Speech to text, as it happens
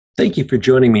Thank you for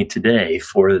joining me today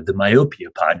for the Myopia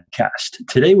podcast.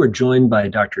 Today we're joined by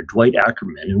Dr. Dwight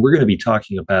Akerman, and we're going to be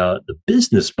talking about the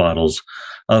business models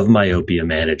of myopia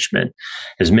management.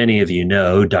 As many of you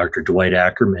know, Dr. Dwight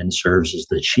Akerman serves as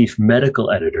the chief medical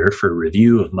editor for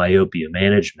Review of Myopia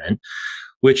Management,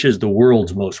 which is the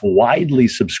world's most widely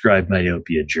subscribed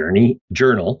myopia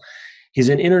journal. He's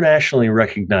an internationally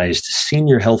recognized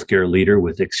senior healthcare leader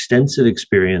with extensive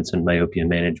experience in myopia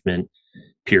management,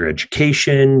 peer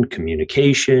education,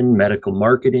 communication, medical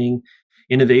marketing,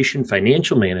 innovation,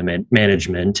 financial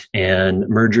management, and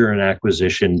merger and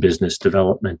acquisition, business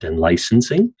development, and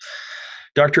licensing.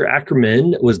 Dr.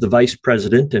 Akerman was the vice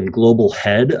president and global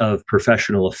head of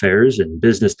professional affairs and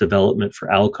business development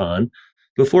for Alcon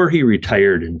before he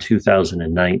retired in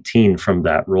 2019 from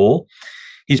that role.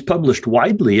 He's published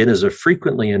widely and is a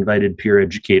frequently invited peer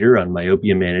educator on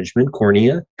myopia management,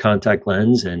 cornea, contact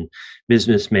lens, and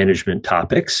business management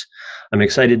topics. I'm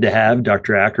excited to have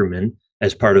Dr. Akerman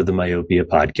as part of the Myopia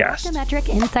podcast. Optometric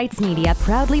Insights Media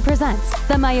proudly presents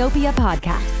the Myopia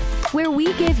podcast, where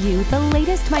we give you the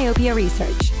latest myopia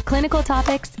research, clinical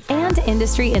topics, and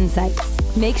industry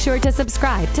insights. Make sure to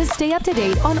subscribe to stay up to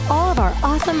date on all of our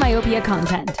awesome myopia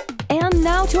content. And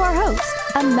now to our host,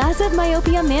 a massive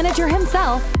myopia manager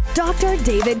himself, Dr.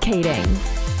 David Kading.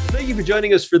 Thank you for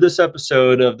joining us for this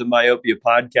episode of the Myopia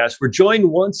podcast. We're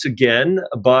joined once again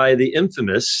by the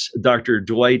infamous Dr.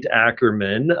 Dwight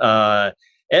Akerman,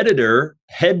 editor,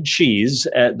 head cheese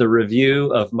at the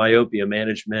Review of Myopia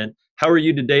Management. How are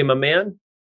you today, my man?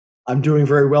 I'm doing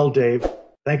very well, Dave.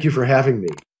 Thank you for having me.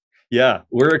 Yeah,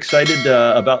 we're excited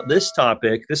about this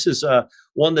topic. This is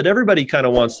one that everybody kind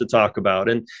of wants to talk about.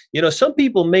 And, you know, some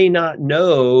people may not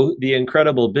know the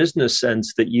incredible business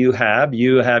sense that you have.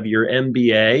 You have your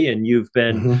MBA and you've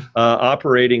been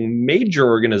operating major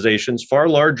organizations far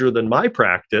larger than my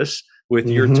practice with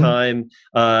your time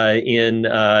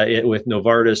with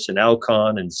Novartis and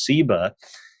Alcon and SIBA.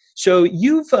 So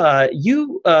you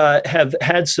have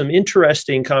had some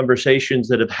interesting conversations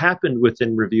that have happened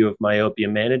within Review of Myopia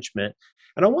Management.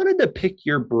 And I wanted to pick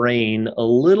your brain a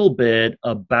little bit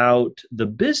about the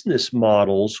business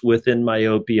models within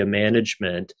myopia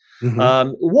management.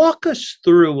 Walk us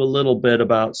through a little bit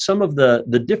about some of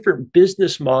the different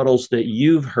business models that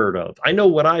you've heard of. I know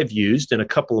what I've used and a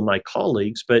couple of my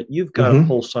colleagues, but you've got a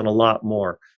pulse on a lot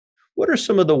more. What are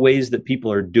some of the ways that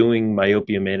people are doing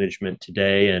myopia management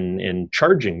today and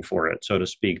charging for it, so to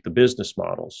speak, the business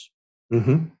models?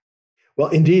 Well,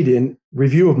 indeed, in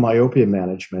Review of Myopia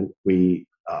Management, we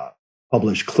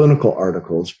publish clinical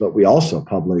articles, but we also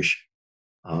publish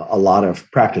a lot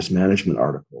of practice management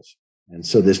articles. And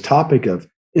so this topic of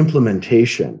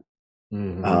implementation,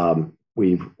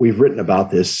 we've written about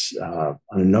this on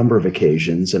a number of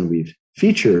occasions, and we've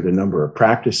featured a number of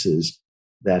practices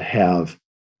that have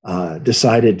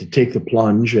decided to take the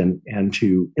plunge and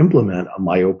to implement a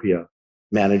myopia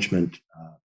management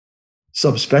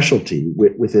subspecialty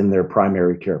within their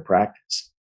primary care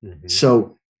practice.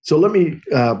 So let me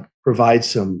provide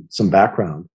some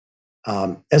background.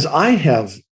 As I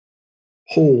have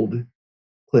polled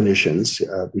clinicians,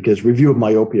 because Review of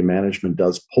Myopia Management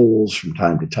does polls from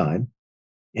time to time,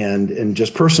 and in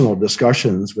just personal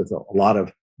discussions with a lot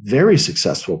of very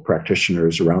successful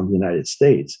practitioners around the United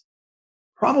States,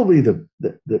 probably the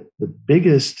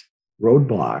biggest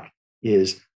roadblock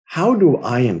is, how do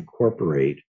I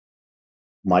incorporate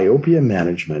myopia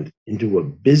management into a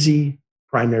busy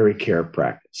primary care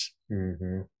practice?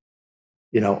 You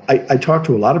know, I talk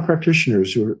to a lot of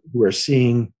practitioners who are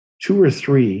seeing 2 or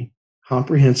 3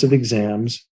 comprehensive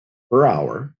exams per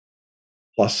hour,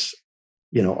 plus,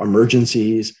 you know,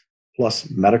 emergencies, plus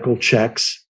medical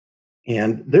checks,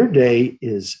 and their day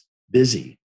is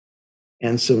busy.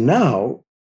 And so now,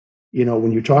 you know,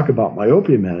 when you talk about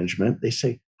myopia management, they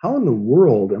say, how in the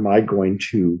world am I going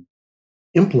to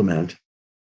implement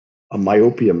a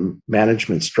myopia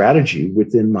management strategy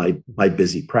within my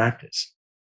busy practice?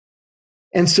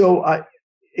 And so I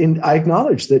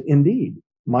acknowledge that indeed,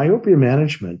 myopia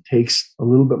management takes a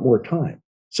little bit more time.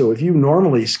 So if you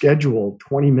normally schedule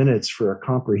 20 minutes for a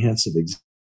comprehensive exam,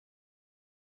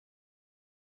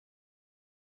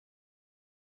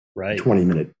 right, 20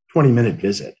 minute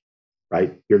visit,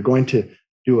 right? You're going to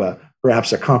do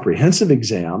perhaps a comprehensive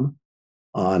exam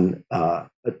on a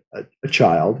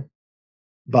child,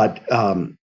 but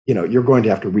you know, you're going to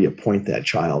have to reappoint that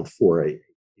child for a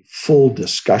full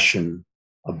discussion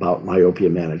about myopia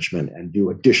management and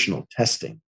do additional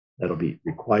testing that'll be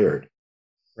required.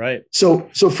 Right. So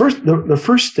first, the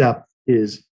first step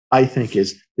is, I think,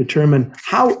 is determine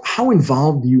how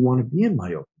involved do you want to be in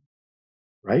myopia,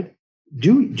 right?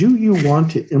 Do you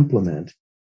want to implement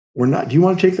do you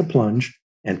want to take the plunge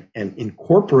and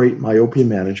incorporate myopia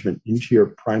management into your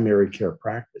primary care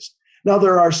practice? Now,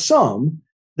 there are some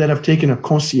that have taken a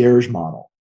concierge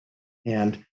model.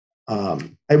 And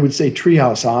I would say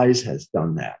Treehouse Eyes has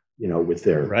done that, with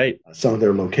their some of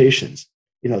their locations.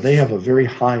 They have a very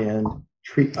high-end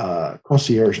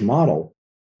concierge model,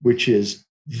 which is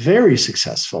very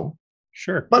successful.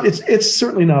 Sure. But it's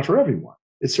certainly not for everyone.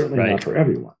 It's certainly not for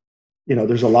everyone.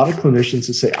 There's a lot of clinicians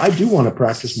that say, I do want to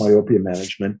practice myopia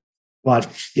management, but,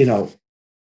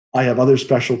 I have other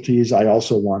specialties I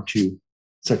also want to,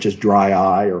 such as dry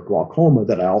eye or glaucoma,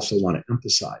 that I also want to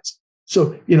emphasize.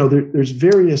 So, there's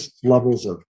various levels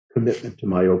of commitment to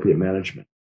myopia management.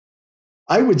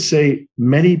 I would say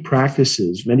many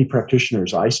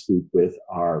practitioners I speak with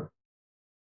are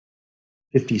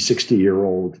 50,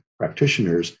 60-year-old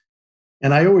practitioners.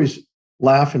 And I always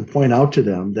laugh and point out to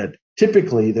them that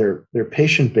typically their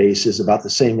patient base is about the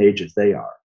same age as they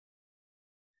are.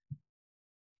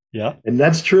 Yeah. And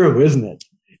that's true, isn't it?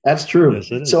 That's true.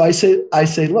 Yes, it is. So I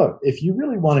say, look, if you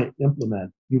really want to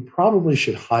implement, you probably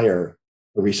should hire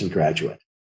a recent graduate.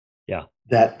 Yeah.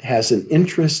 That has an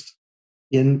interest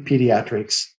in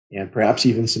pediatrics and perhaps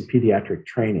even some pediatric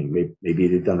training. Maybe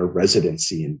they've done a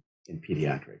residency in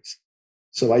pediatrics.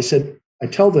 So I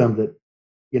tell them that,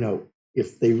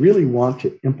 if they really want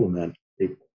to implement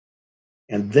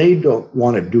and they don't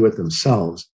want to do it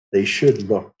themselves, they should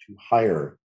look to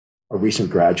hire a recent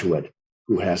graduate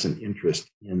who has an interest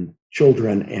in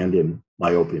children and in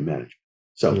myopia management.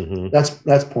 So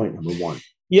that's point number one.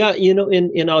 Yeah,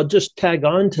 and I'll just tag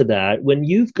on to that. When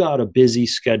you've got a busy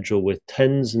schedule with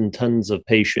tons and tons of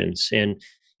patients, and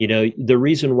the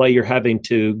reason why you're having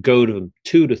to go to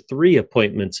 2 to 3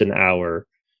 appointments an hour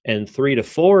and 3 to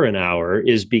 4 an hour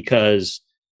is because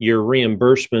your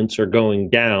reimbursements are going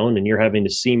down and you're having to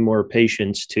see more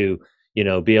patients to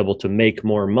be able to make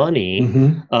more money.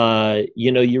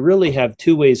 You really have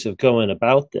 2 ways of going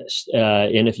about this.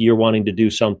 And if you're wanting to do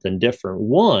something different,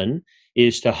 one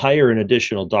is to hire an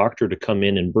additional doctor to come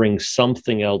in and bring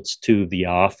something else to the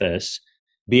office,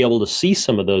 be able to see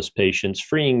some of those patients,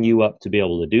 freeing you up to be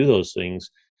able to do those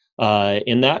things.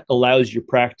 And that allows your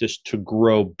practice to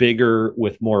grow bigger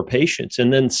with more patients.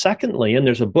 And then secondly, and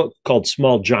there's a book called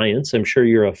Small Giants. I'm sure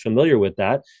you're familiar with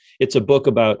that. It's a book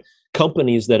about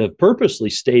companies that have purposely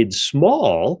stayed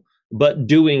small, but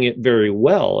doing it very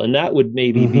well. And that would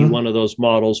maybe be one of those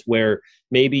models where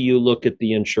maybe you look at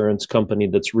the insurance company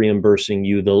that's reimbursing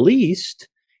you the least,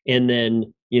 and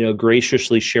then,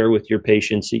 graciously share with your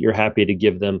patients that you're happy to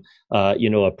give them,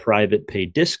 a private pay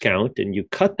discount, and you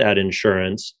cut that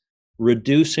insurance,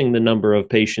 reducing the number of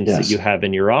patients that you have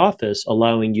in your office,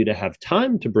 allowing you to have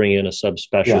time to bring in a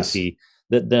subspecialty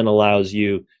that then allows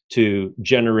you to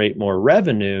generate more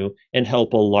revenue and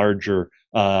help a larger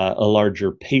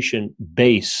patient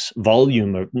base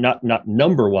volume, of not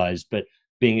number wise, but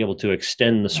being able to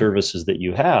extend the services that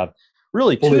you have.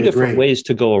 Really, two different ways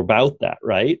to go about that,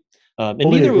 right? And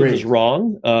neither one is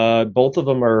wrong. Both of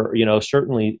them are,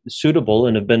 certainly suitable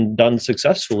and have been done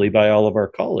successfully by all of our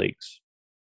colleagues.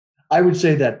 I would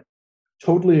say that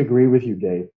totally agree with you,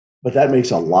 Dave, but that makes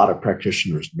a lot of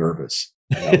practitioners nervous.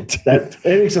 That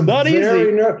makes them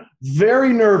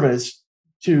very nervous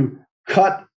to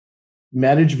cut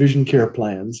managed vision care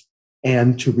plans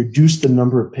and to reduce the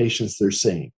number of patients they're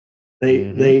seeing.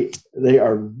 They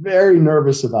are very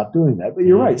nervous about doing that. But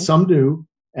you're right, some do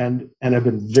and have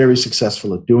been very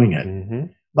successful at doing it.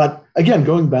 But again,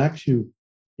 going back to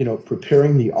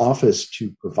preparing the office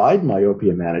to provide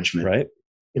myopia management, right?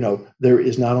 There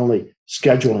is not only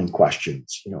scheduling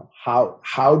questions.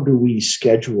 How do we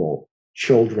schedule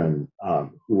children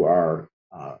who are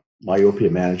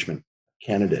myopia management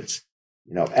candidates?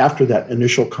 After that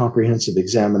initial comprehensive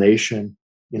examination,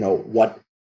 what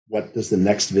does the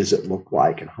next visit look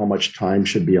like, and how much time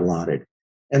should be allotted?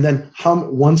 And then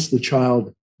once the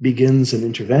child begins an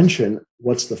intervention,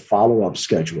 what's the follow-up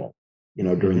schedule,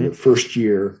 during the first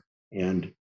year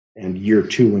and year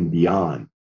 2 and beyond?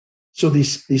 So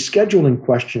these scheduling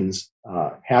questions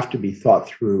have to be thought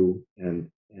through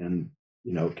and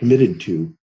committed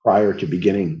to prior to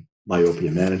beginning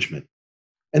myopia management.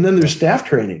 And then there's staff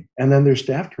training.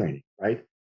 Right?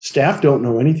 Staff don't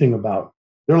know anything about.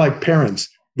 They're like parents.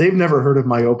 They've never heard of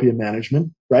myopia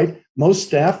management, right? Most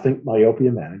staff think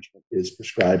myopia management is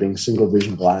prescribing single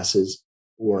vision glasses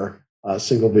or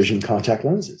single vision contact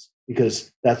lenses,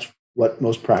 because that's what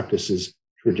most practices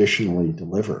traditionally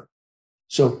deliver.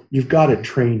 So you've got to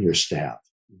train your staff.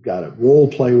 You've got to role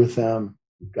play with them.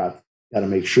 You've got to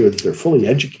make sure that they're fully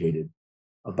educated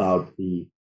about the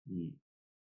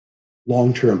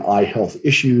long-term eye health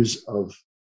issues of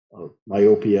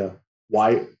myopia,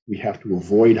 why we have to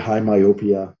avoid high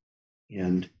myopia,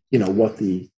 and what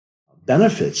the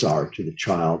benefits are to the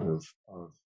child of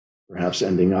perhaps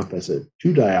ending up as a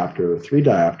 2 diopter or 3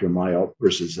 diopter myope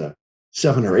versus a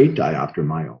 7 or 8 diopter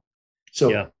myope.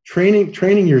 So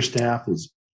training your staff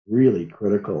is really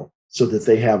critical so that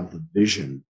they have the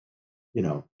vision,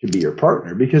 to be your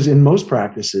partner. Because in most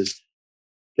practices,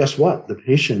 guess what? The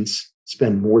patients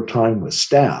spend more time with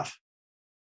staff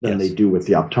than they do with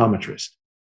the optometrist.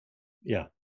 Yeah.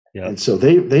 And so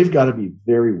they've got to be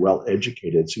very well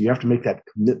educated. So you have to make that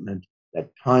commitment, that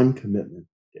time commitment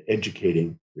to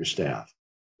educating your staff.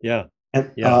 Yeah.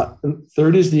 And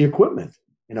third is the equipment.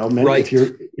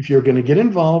 If you're going to get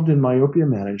involved in myopia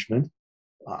management,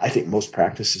 I think most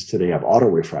practices today have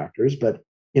autorefractors, but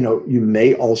you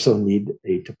may also need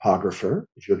a topographer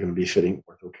if you're going to be fitting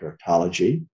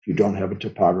orthokeratology. If you don't have a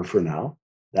topographer now,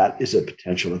 that is a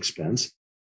potential expense.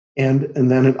 And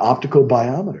then an optical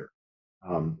biometer.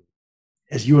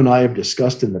 As you and I have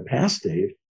discussed in the past,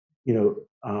 Dave,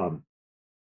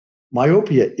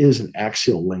 myopia is an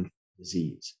axial length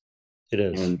disease. It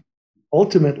is. And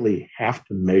ultimately have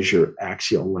to measure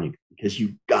axial length because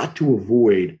you've got to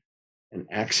avoid an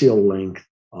axial length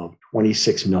of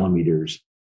 26 millimeters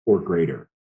or greater.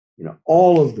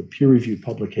 All of the peer-reviewed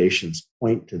publications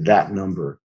point to that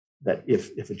number, that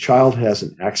if a child has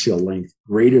an axial length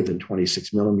greater than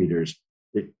 26 millimeters,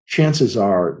 the chances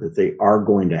are that they are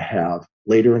going to have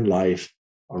later in life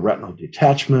a retinal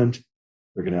detachment.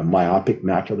 They're going to have myopic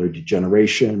macular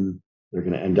degeneration. They're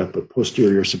going to end up with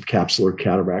posterior subcapsular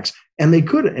cataracts, and they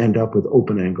could end up with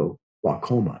open angle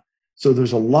glaucoma. So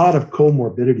there's a lot of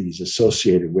comorbidities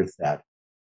associated with that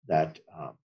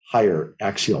higher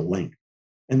axial length.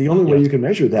 And the only way you can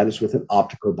measure that is with an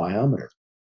optical biometer.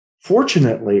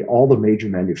 Fortunately, all the major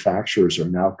manufacturers are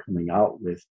now coming out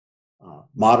with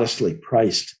modestly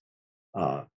priced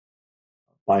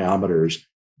biometers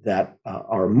that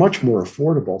are much more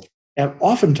affordable and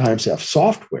oftentimes have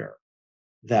software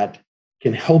that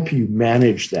can help you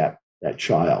manage that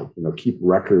child, keep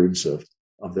records of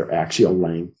their axial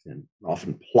length and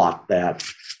often plot that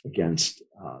against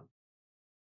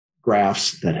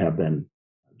graphs that have been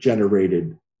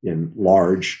generated in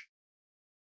large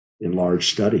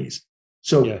studies.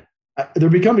 So they're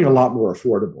becoming a lot more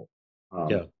affordable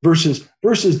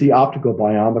versus the optical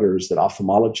biometers that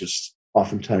ophthalmologists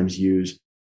oftentimes use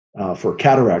for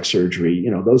cataract surgery.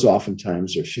 Those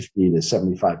oftentimes are $50,000 to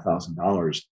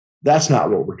 $75,000. That's not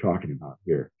what we're talking about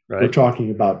here. Right. We're talking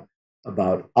about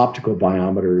optical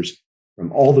biometers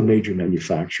from all the major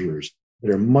manufacturers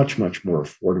that are much, much more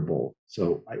affordable.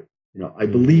 So I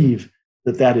believe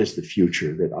that is the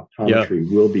future, that optometry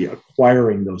will be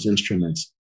acquiring those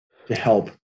instruments to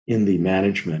help in the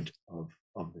management of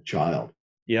the child.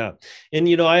 Yeah. And,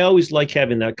 I always like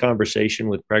having that conversation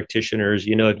with practitioners.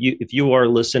 If you are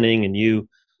listening and you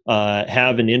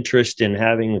have an interest in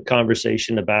having a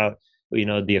conversation about,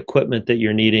 the equipment that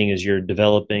you're needing as you're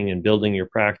developing and building your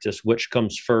practice, which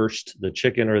comes first, the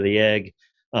chicken or the egg,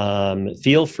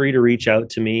 feel free to reach out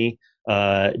to me,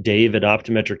 Dave at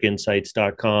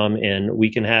optometricinsights.com, and we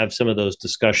can have some of those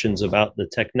discussions about the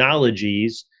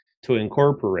technologies to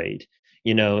incorporate.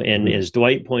 And as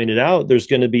Dwight pointed out, there's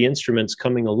going to be instruments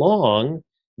coming along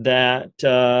that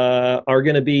are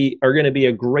going to be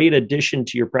a great addition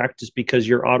to your practice because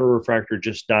your autorefractor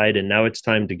just died and now it's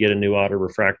time to get a new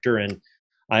autorefractor. And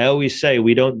I always say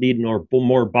we don't need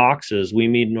more boxes, we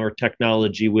need more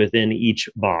technology within each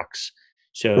box.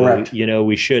 So correct.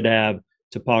 We should have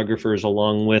topographers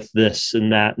along with this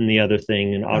and that and the other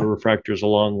thing, and autorefractors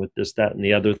along with this, that, and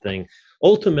the other thing.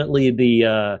 Ultimately,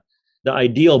 the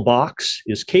ideal box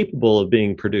is capable of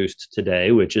being produced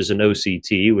today, which is an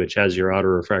OCT, which has your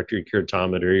autorefractory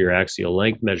keratometer, your axial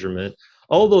length measurement,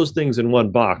 all those things in one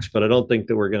box. But I don't think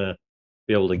that we're going to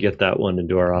be able to get that one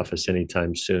into our office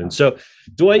anytime soon. So,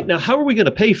 Dwight, now how are we going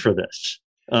to pay for this?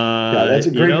 That's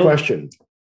a great question.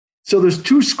 So there's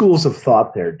two schools of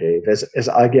thought there, Dave. As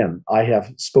again, I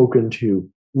have spoken to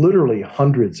literally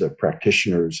hundreds of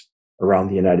practitioners around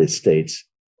the United States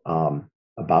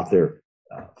about their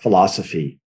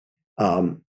philosophy.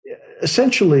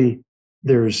 Essentially,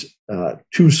 there's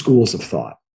two schools of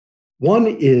thought. One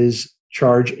is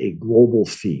charge a global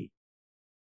fee.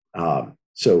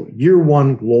 So year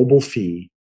one global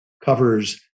fee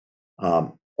covers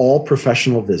all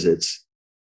professional visits,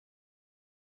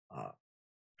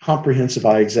 comprehensive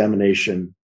eye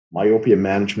examination, myopia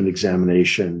management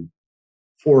examination,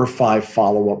 4 or 5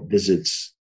 follow-up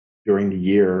visits during the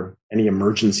year, any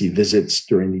emergency visits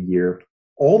during the year.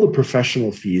 All the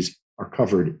professional fees are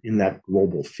covered in that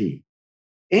global fee.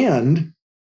 And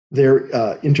their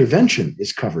intervention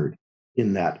is covered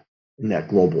in that in that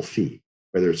global fee,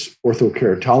 whether it's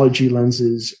orthokeratology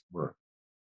lenses or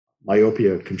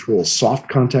myopia control soft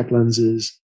contact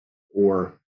lenses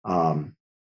or,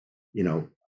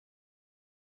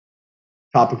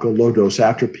 topical low dose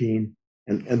atropine.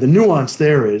 And the nuance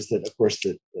there is that, of course,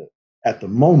 at the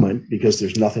moment, because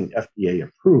there's nothing FDA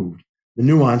approved, the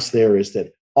nuance there is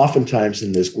that oftentimes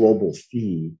in this global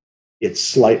fee, it's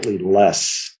slightly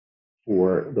less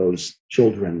for those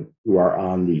children who are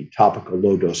on the topical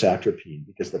low dose atropine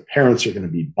because the parents are going to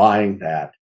be buying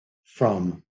that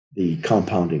from the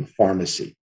compounding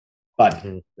pharmacy. But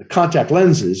the contact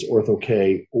lenses,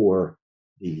 Ortho-K or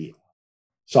the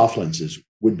soft lenses,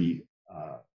 would be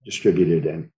distributed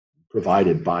and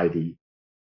provided by the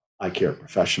eye care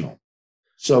professional.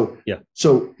 So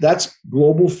that's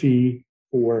global fee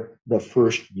for the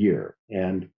first year.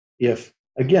 And if,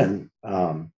 again,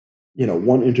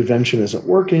 one intervention isn't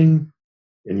working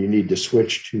and you need to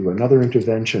switch to another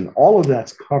intervention, all of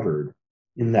that's covered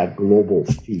in that global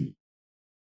fee.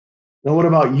 Now, what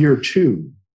about year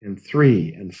 2 and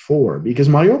 3 and 4? Because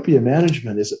myopia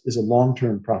management is a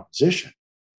long-term proposition.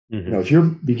 If you're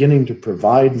beginning to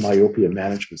provide myopia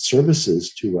management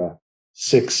services to a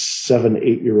 6, 7,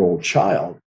 8-year-old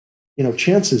child,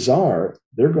 chances are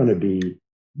they're going to be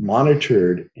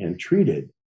monitored and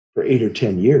treated for 8 or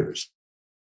 10 years.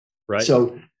 Right.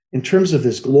 So in terms of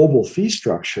this global fee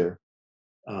structure,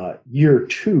 year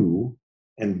 2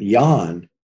 and beyond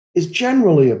is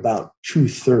generally about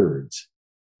 2/3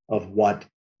 of what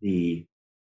the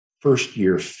first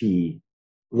year fee,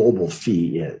 global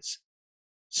fee is.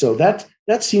 So that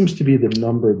seems to be the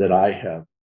number that I have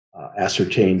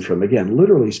ascertained from, again,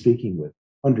 literally speaking with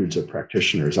hundreds of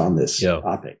practitioners on this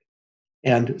topic.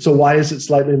 And so why is it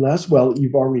slightly less? Well,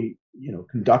 you've already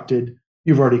conducted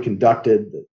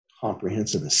the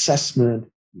comprehensive assessment,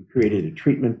 you created a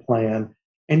treatment plan,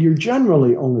 and you're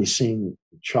generally only seeing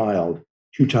the child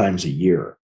 2 times a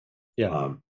year,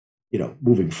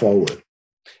 moving forward.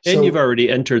 And you've already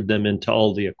entered them into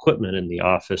all the equipment in the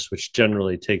office, which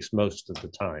generally takes most of the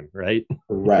time, right?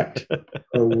 Correct.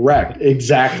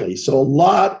 Exactly. So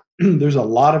there's a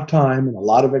lot of time and a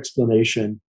lot of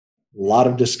explanation, a lot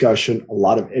of discussion, a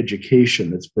lot of education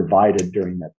that's provided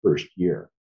during that first year.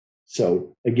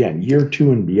 So again, year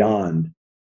 2 and beyond,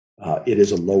 it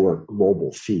is a lower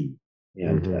global fee.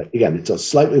 And again, it's a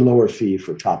slightly lower fee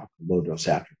for topical low dose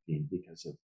atropine because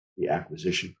of the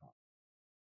acquisition cost.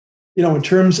 In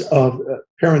terms of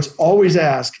parents always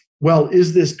ask, well,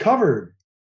 is this covered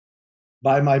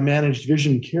by my managed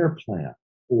vision care plan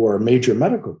or major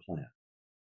medical plan?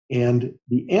 And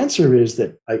the answer is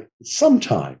that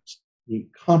sometimes the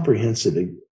comprehensive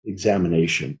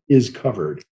examination is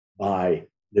covered by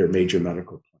their major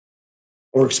medical plan,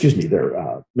 or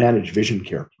their managed vision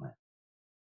care plan.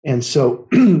 And so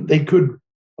they could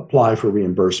apply for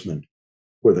reimbursement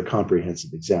for the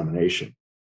comprehensive examination.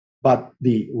 But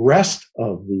the rest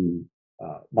of the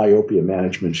myopia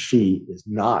management fee is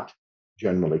not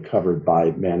generally covered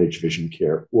by managed vision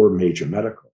care or major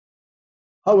medical.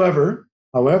 However,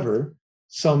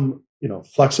 some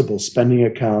flexible spending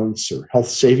accounts or health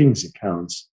savings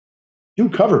accounts do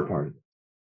cover part of it.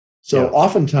 So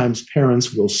oftentimes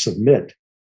parents will submit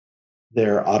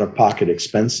their out-of-pocket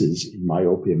expenses in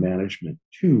myopia management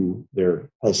to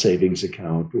their health savings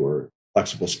account or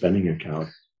flexible spending account,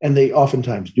 and they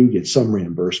oftentimes do get some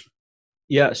reimbursement.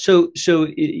 Yeah. So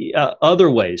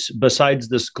other ways besides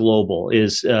this global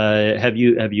is have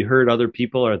you heard other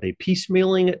people? Are they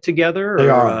piecemealing it together? They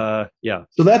are. Yeah.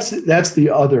 So that's the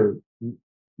other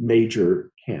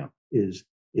major camp is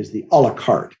the a la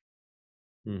carte.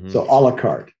 So a la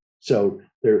carte. So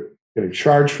they're going to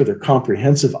charge for their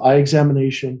comprehensive eye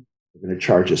examination. They're going to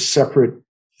charge a separate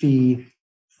fee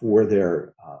for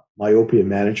their myopia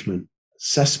management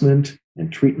assessment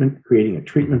and treatment, creating a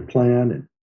treatment plan and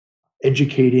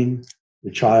educating the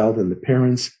child and the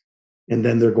parents. And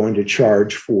then they're going to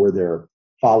charge for their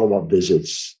follow-up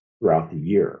visits throughout the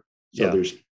year. So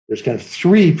there's kind of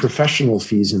 3 professional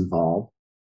fees involved.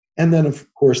 And then,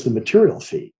 of course, the material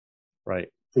fee. Right.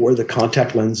 For the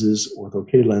contact lenses,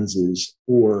 Ortho-K lenses,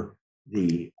 or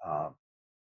the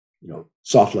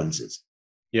soft lenses.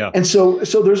 Yeah. And so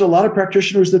there's a lot of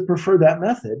practitioners that prefer that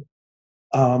method.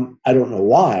 I don't know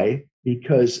why,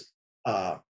 because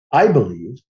I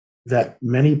believe that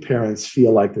many parents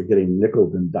feel like they're getting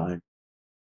nickeled and dimed,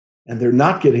 and they're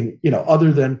not getting,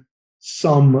 other than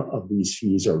some of these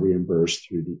fees are reimbursed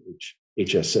through the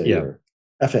HSA or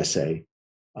FSA.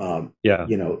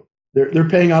 They're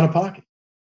paying out of pocket.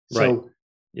 So,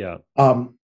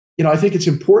 I think it's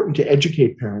important to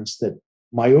educate parents that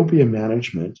myopia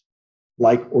management,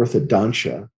 like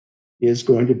orthodontia, is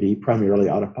going to be primarily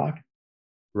out of pocket.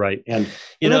 Right. And,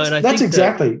 You and know, and I that's think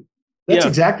exactly yeah,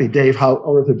 exactly, Dave, how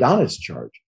orthodontists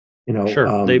charge.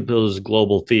 sure. They bill those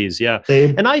global fees. Yeah.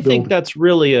 They And I think build that's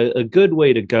really a good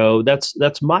way to go.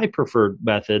 That's my preferred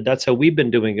method. That's how we've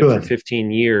been doing it for good.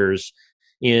 15 years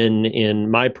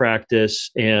in my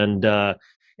practice. And I'm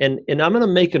going to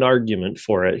make an argument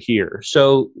for it here.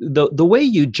 So the way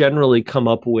you generally come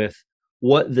up with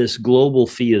what this global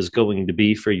fee is going to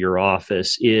be for your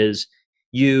office is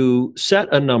you set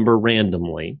a number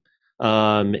randomly,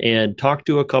 and talk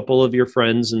to a couple of your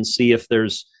friends and see if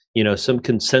there's some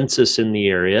consensus in the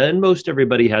area, and most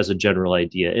everybody has a general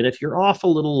idea. And if you're off a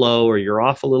little low or you're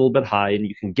off a little bit high and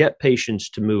you can get patients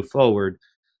to move forward,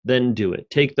 then do it.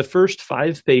 Take the first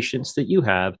 5 patients that you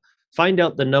have, find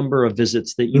out the number of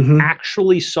visits that you Mm-hmm.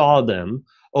 actually saw them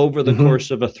over the Mm-hmm.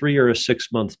 course of a 3 or a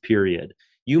 6 month period.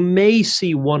 You may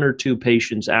see 1 or 2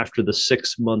 patients after the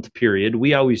 6 month period.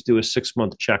 We always do a 6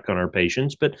 month check on our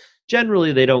patients, but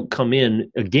generally they don't come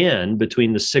in again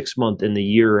between the 6 month and the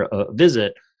year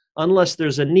visit unless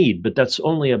there's a need, but that's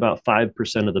only about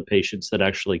 5% of the patients that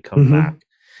actually come Mm-hmm. back.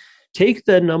 Take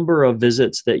the number of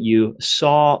visits that you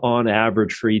saw on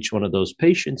average for each one of those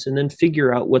patients and then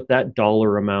figure out what that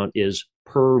dollar amount is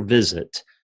per visit.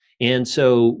 And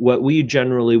so what we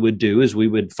generally would do is we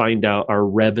would find out our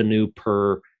revenue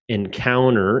per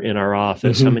encounter in our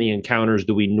office. Mm-hmm. How many encounters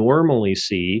do we normally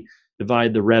see?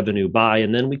 Divide the revenue by,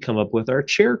 and then we come up with our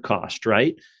chair cost,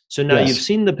 right? So now you've Yes.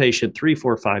 seen the patient 3,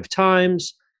 4, 5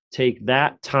 times. Take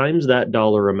that times that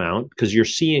dollar amount, because you're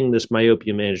seeing this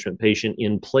myopia management patient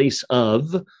in place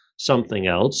of something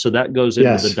else. So that goes into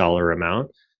the Yes. dollar amount.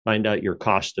 Find out your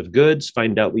cost of goods,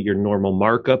 find out what your normal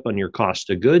markup on your cost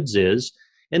of goods is.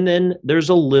 And then there's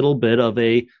a little bit of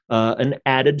an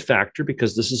added factor,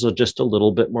 because this is just a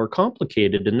little bit more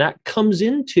complicated. And that comes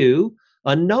into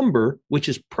a number, which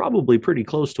is probably pretty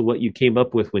close to what you came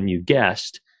up with when you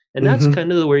guessed. And that's Mm-hmm.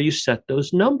 kind of where you set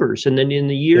those numbers. And then in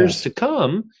the years Yes. to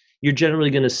come, you're generally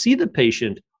going to see the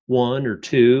patient 1 or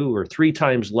 2 or 3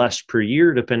 times less per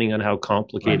year, depending on how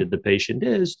complicated Right. the patient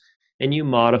is. And you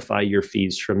modify your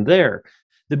fees from there.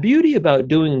 The beauty about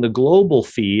doing the global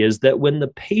fee is that when the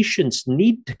patients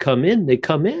need to come in, they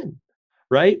come in,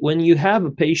 right? When you have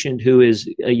a patient who is,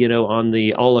 on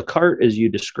the a la carte, as you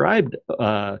described,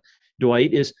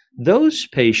 Dwight, is those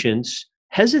patients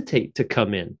hesitate to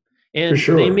come in. For And they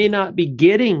sure. may not be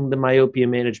getting the myopia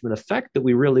management effect that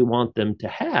we really want them to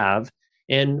have.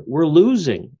 And we're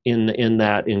losing in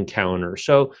that encounter.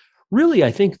 So really,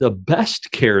 I think the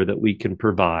best care that we can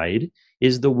provide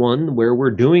is the one where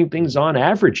we're doing things on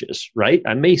averages, right?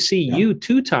 I may see Yeah. you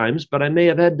 2 times, but I may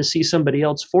have had to see somebody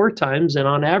else 4 times. And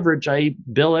on average, I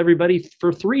bill everybody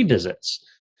for 3 visits.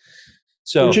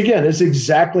 Which So, again is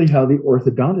exactly how the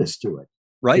orthodontists do it.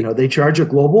 right. They charge a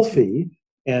global fee,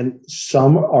 and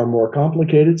some are more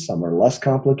complicated, some are less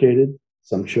complicated.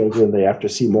 Some children they have to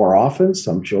see more often,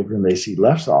 some children they see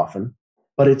less often.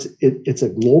 But it's a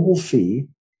global fee,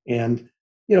 and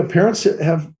parents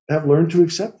have learned to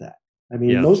accept that. I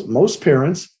mean, Yeah. most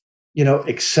parents,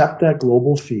 accept that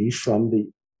global fee from the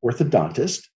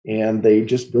orthodontist, and they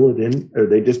just build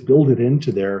it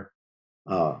into their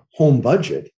home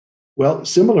budget. Well,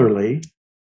 similarly,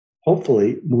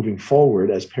 hopefully, moving forward,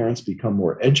 as parents become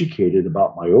more educated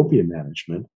about myopia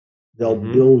management, they'll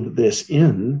Mhm. build this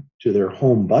in to their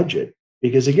home budget,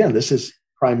 because again, this is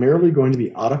primarily going to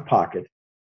be out of pocket,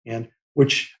 and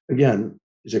which again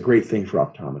is a great thing for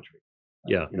optometry.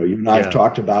 Yeah. You and I have Yeah.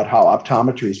 talked about how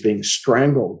optometry is being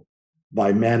strangled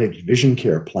by managed vision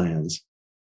care plans.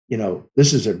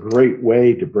 This is a great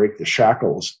way to break the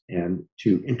shackles and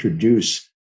to introduce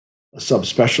a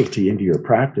subspecialty into your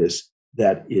practice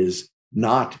that is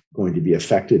not going to be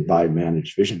affected by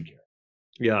managed vision care.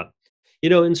 Yeah.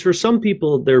 And for some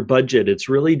people, their budget, it's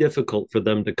really difficult for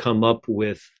them to come up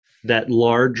with that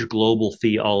large global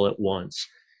fee all at once.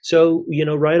 So,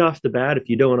 right off the bat, if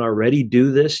you don't already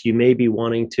do this, you may be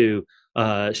wanting to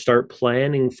start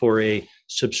planning for a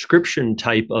subscription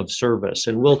type of service.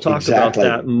 And we'll talk about Exactly.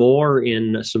 that more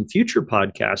in some future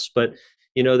podcasts. But,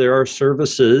 there are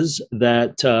services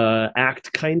that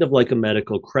act kind of like a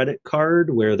medical credit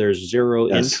card, where there's zero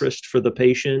Yes. interest for the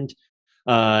patient.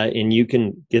 And you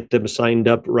can get them signed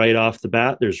up right off the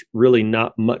bat. There's really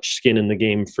not much skin in the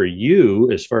game for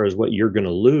you as far as what you're going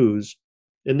to lose.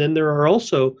 And then there are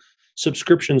also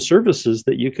subscription services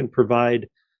that you can provide,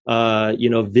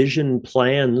 vision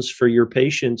plans for your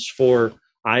patients for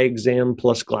eye exam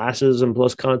plus glasses and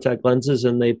plus contact lenses,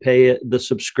 and they pay the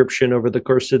subscription over the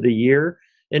course of the year.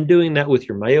 And doing that with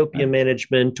your myopia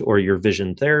management or your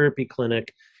vision therapy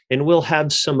clinic. And we'll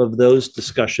have some of those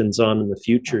discussions on in the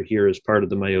future here as part of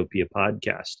the Myopia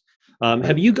podcast.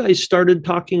 Have you guys started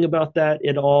talking about that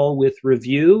at all with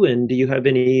review? And do you have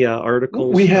any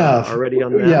articles We have already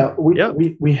on that? Yeah,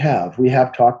 we have. We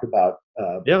have talked about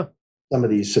Yeah. some of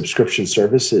these subscription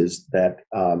services that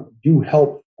do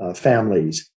help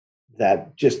families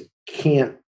that just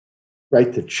can't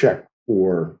write the check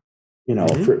for,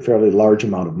 for a fairly large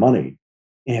amount of money.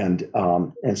 And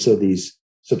so these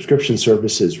subscription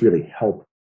services really help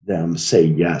them say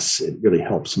yes. It really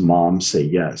helps moms say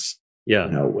yes. Yeah.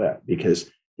 Because,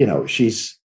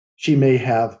 she may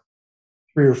have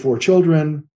 3 or 4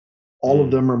 children, all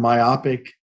of them are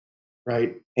myopic,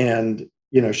 right? And,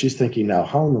 she's thinking now,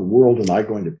 how in the world am I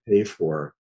going to pay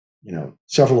for,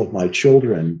 several of my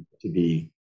children to be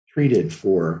treated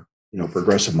for,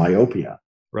 progressive myopia?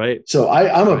 Right. So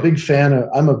I'm a big fan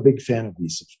of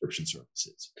these subscription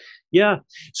services. Yeah.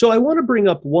 So I want to bring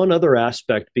up one other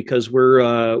aspect, because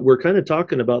we're kind of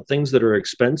talking about things that are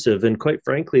expensive, and quite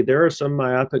frankly, there are some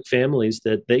myopic families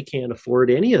that they can't afford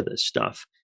any of this stuff.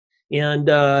 And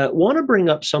want to bring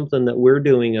up something that we're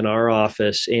doing in our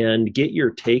office and get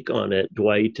your take on it,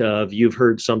 Dwight. If you've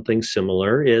heard something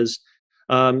similar, is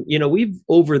we've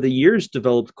over the years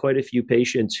developed quite a few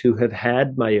patients who have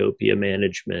had myopia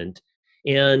management.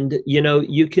 And,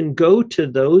 you can go to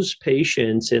those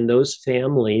patients and those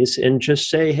families and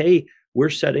just say, hey, we're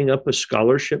setting up a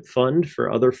scholarship fund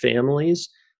for other families.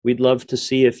 We'd love to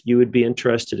see if you would be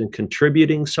interested in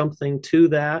contributing something to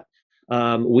that.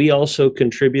 We also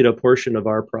contribute a portion of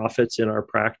our profits in our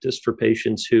practice for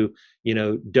patients who,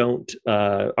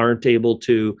 aren't able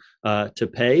to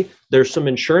pay. There's some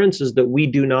insurances that we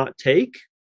do not take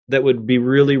that would be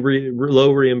really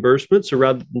low reimbursement. So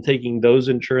rather than taking those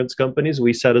insurance companies,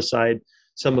 we set aside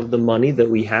some of the money that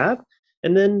we have.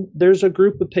 And then there's a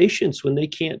group of patients, when they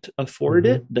can't afford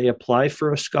it, they apply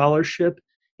for a scholarship.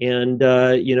 And,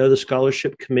 the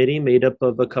scholarship committee, made up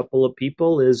of a couple of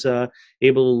people, is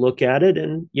able to look at it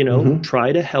and,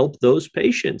 try to help those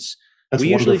patients. That's we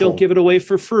usually don't give it away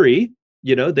for free.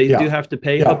 They do have to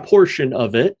pay a portion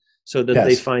of it so that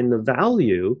they find the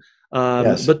value.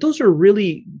 But those are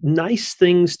really nice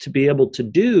things to be able to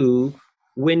do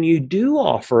when you do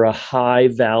offer a high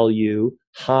value,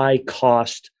 high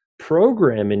cost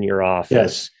program in your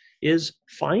office. Is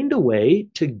find a way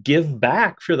to give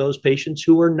back for those patients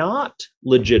who are not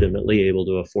legitimately able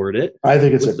to afford it. I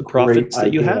think it's the profits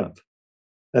that you have.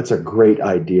 That's a great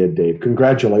idea, Dave.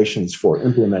 Congratulations for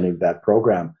implementing that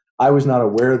program. I was not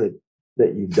aware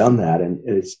that you've done that, and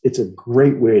it's a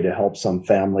great way to help some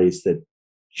families that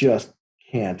just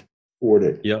can't afford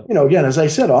it. Yeah. Again, as I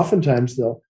said, oftentimes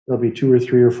there'll be 2 or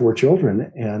 3 or 4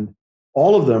 children, and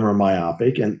all of them are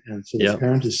myopic, and so the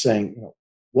parent is saying,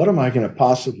 what am I going to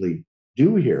possibly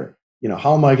do here?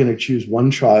 How am I going to choose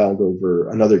one child over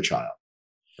another child?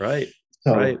 Right.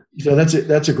 So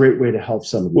that's a great way to help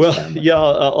some of these families. Yeah,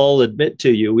 I'll admit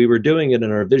to you, we were doing it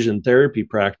in our vision therapy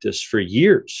practice for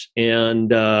years.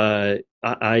 And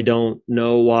I don't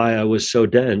know why I was so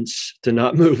dense to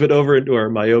not move it over into our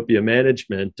myopia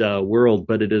management world,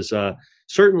 but it is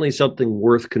certainly something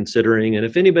worth considering. And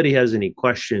if anybody has any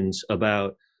questions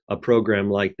about a program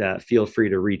like that, feel free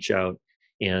to reach out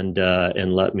and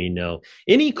let me know.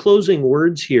 Any closing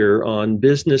words here on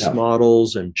business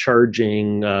models and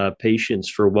charging patients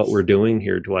for what we're doing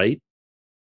here, Dwight?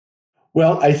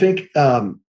 Well, I think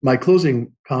my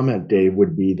closing comment, Dave,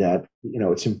 would be that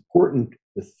it's important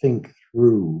to think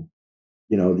through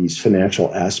these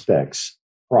financial aspects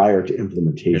prior to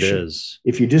implementation. It is.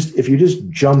 If you just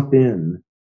jump in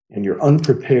and you're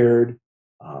unprepared,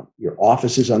 your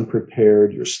office is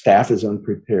unprepared, your staff is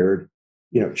unprepared,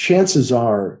 chances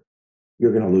are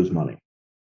you're going to lose money.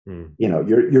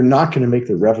 You're not going to make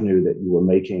the revenue that you were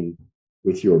making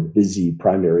with your busy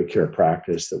primary care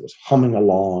practice that was humming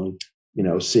along,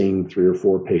 seeing 3 or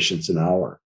 4 patients an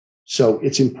hour. So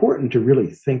it's important to really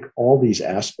think all these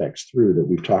aspects through that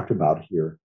we've talked about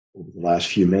here over the last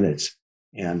few minutes,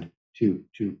 and to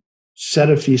set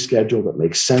a fee schedule that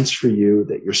makes sense for you,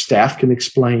 that your staff can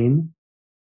explain,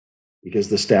 because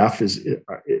the staff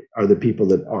are the people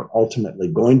that are ultimately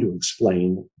going to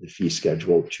explain the fee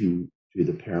schedule to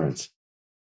the parents.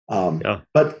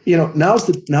 But now's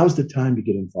the time to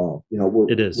get involved.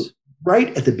 It is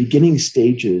right at the beginning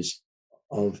stages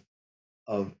of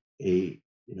a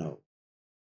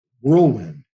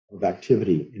whirlwind of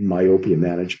activity in myopia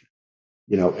management.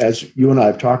 As you and I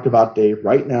have talked about, Dave,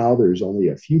 right now there's only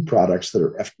a few products that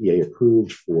are FDA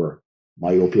approved for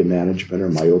myopia management or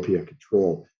myopia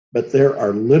control. But there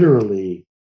are literally,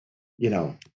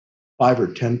 5 or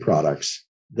 10 products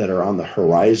that are on the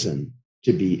horizon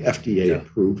to be FDA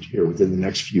approved here within the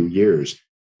next few years.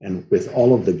 And with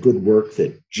all of the good work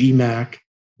that GMAC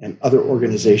and other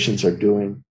organizations are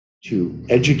doing to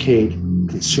educate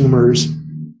consumers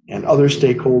and other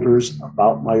stakeholders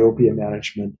about myopia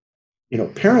management,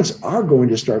 parents are going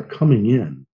to start coming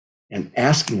in and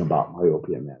asking about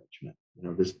myopia management.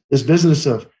 This business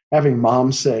of having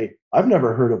moms say, I've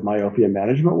never heard of myopia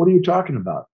management. What are you talking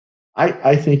about?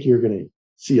 I think you're going to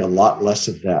see a lot less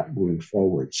of that moving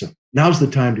forward. So now's the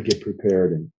time to get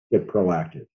prepared and get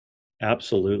proactive.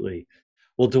 Absolutely.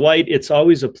 Well, Dwight, it's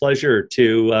always a pleasure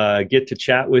to get to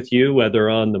chat with you, whether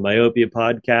on the Myopia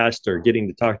podcast or getting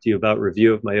to talk to you about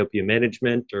review of myopia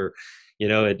management or,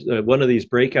 at one of these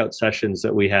breakout sessions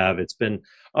that we have. It's been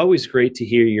always great to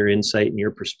hear your insight and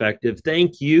your perspective.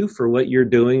 Thank you for what you're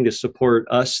doing to support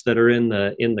us that are in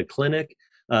the clinic,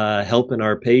 helping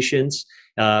our patients.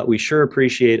 We sure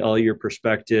appreciate all your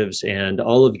perspectives and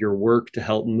all of your work to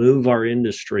help move our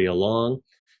industry along.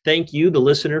 Thank you, the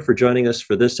listener, for joining us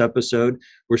for this episode.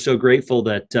 We're so grateful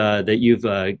that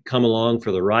you've come along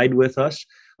for the ride with us.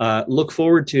 Look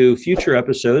forward to future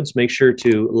episodes. Make sure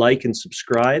to like and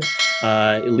subscribe.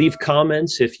 Leave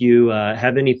comments if you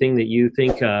have anything that you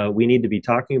think we need to be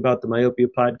talking about the Myopia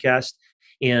podcast.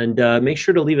 And make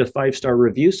sure to leave a 5-star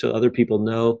review so other people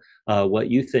know what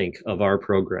you think of our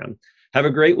program. Have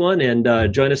a great one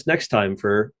and join us next time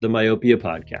for the Myopia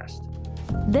podcast.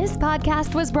 This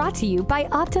podcast was brought to you by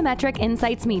Optometric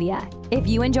Insights Media. If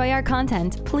you enjoy our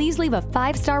content, please leave a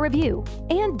 5-star review.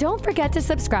 And don't forget to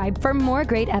subscribe for more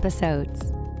great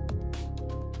episodes.